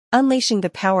Unleashing the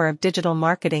power of digital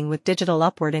marketing with Digital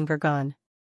Upward in Gurgaon.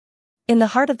 In the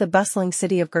heart of the bustling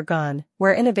city of Gurgaon,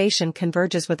 where innovation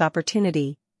converges with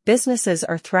opportunity, businesses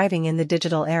are thriving in the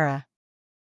digital era.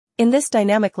 In this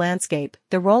dynamic landscape,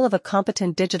 the role of a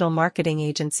competent digital marketing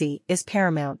agency is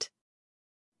paramount.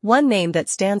 One name that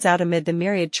stands out amid the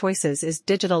myriad choices is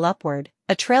Digital Upward,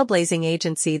 a trailblazing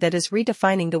agency that is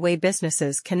redefining the way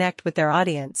businesses connect with their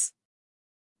audience.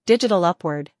 Digital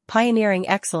Upward, pioneering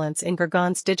excellence in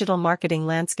Gurgaon's digital marketing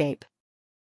landscape.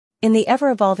 In the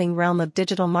ever-evolving realm of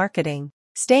digital marketing,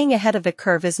 staying ahead of the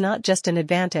curve is not just an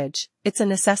advantage, it's a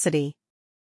necessity.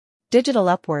 Digital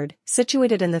Upward,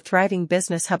 situated in the thriving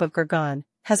business hub of Gurgaon,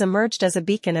 has emerged as a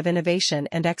beacon of innovation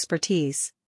and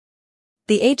expertise.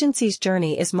 The agency's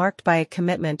journey is marked by a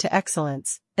commitment to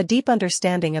excellence, a deep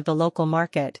understanding of the local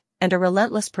market, and a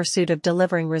relentless pursuit of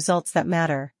delivering results that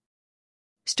matter.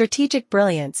 Strategic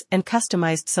brilliance and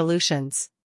customized solutions.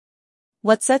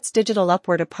 What sets Digital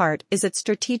Upward apart is its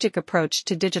strategic approach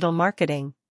to digital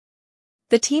marketing.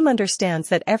 The team understands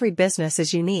that every business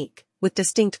is unique, with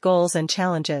distinct goals and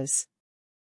challenges.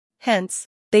 Hence,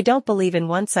 they don't believe in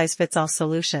one-size-fits-all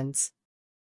solutions.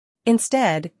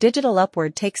 Instead, Digital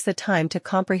Upward takes the time to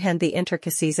comprehend the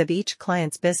intricacies of each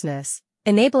client's business,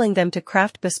 enabling them to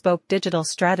craft bespoke digital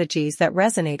strategies that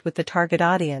resonate with the target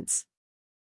audience.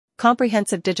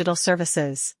 Comprehensive digital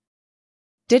services.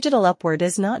 Digital Upward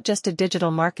is not just a digital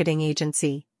marketing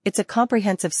agency, it's a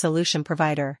comprehensive solution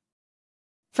provider.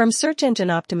 From search engine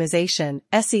optimization,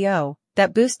 SEO,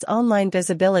 that boosts online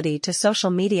visibility to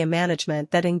social media management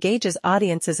that engages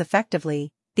audiences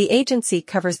effectively, the agency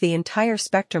covers the entire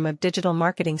spectrum of digital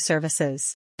marketing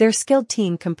services. Their skilled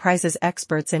team comprises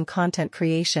experts in content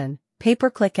creation,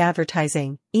 pay-per-click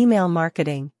advertising, email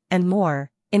marketing, and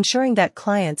more, ensuring that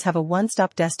clients have a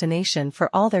one-stop destination for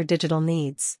all their digital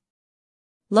needs.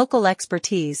 Local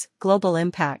expertise, global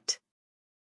impact.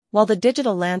 While the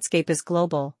digital landscape is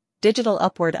global, Digital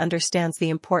Upward understands the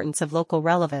importance of local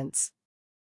relevance.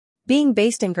 Being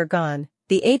based in Gurgaon,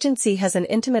 the agency has an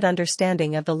intimate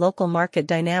understanding of the local market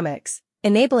dynamics,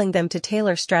 enabling them to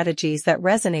tailor strategies that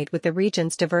resonate with the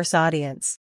region's diverse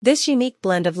audience. This unique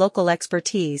blend of local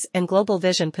expertise and global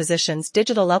vision positions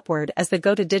Digital Upward as the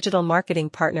go-to digital marketing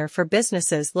partner for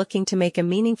businesses looking to make a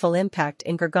meaningful impact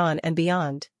in Gurgaon and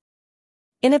beyond.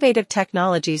 Innovative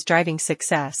technologies driving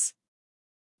success.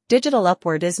 Digital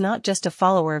Upward is not just a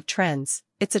follower of trends,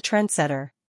 it's a trendsetter.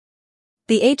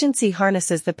 The agency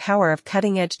harnesses the power of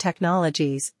cutting-edge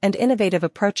technologies and innovative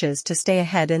approaches to stay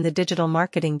ahead in the digital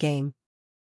marketing game.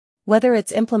 Whether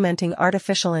it's implementing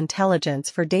artificial intelligence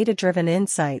for data-driven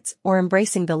insights or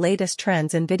embracing the latest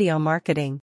trends in video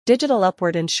marketing, Digital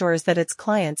Upward ensures that its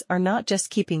clients are not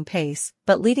just keeping pace,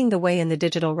 but leading the way in the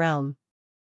digital realm.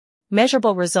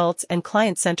 Measurable results and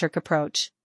client-centric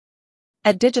approach.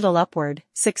 At Digital Upward,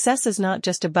 success is not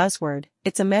just a buzzword,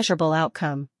 it's a measurable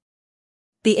outcome.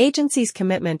 The agency's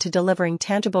commitment to delivering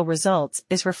tangible results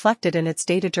is reflected in its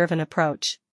data-driven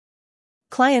approach.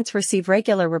 Clients receive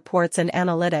regular reports and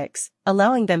analytics,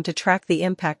 allowing them to track the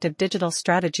impact of digital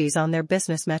strategies on their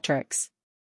business metrics.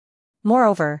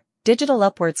 Moreover, Digital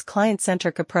Upward's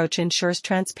client-centric approach ensures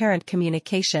transparent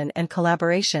communication and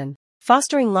collaboration,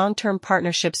 fostering long-term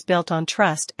partnerships built on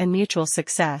trust and mutual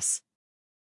success.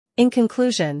 In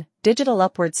conclusion, Digital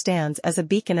Upward stands as a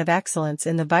beacon of excellence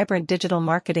in the vibrant digital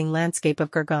marketing landscape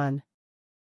of Gurgaon.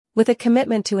 With a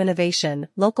commitment to innovation,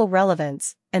 local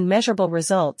relevance, and measurable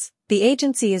results, the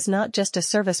agency is not just a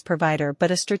service provider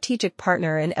but a strategic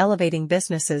partner in elevating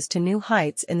businesses to new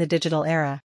heights in the digital era.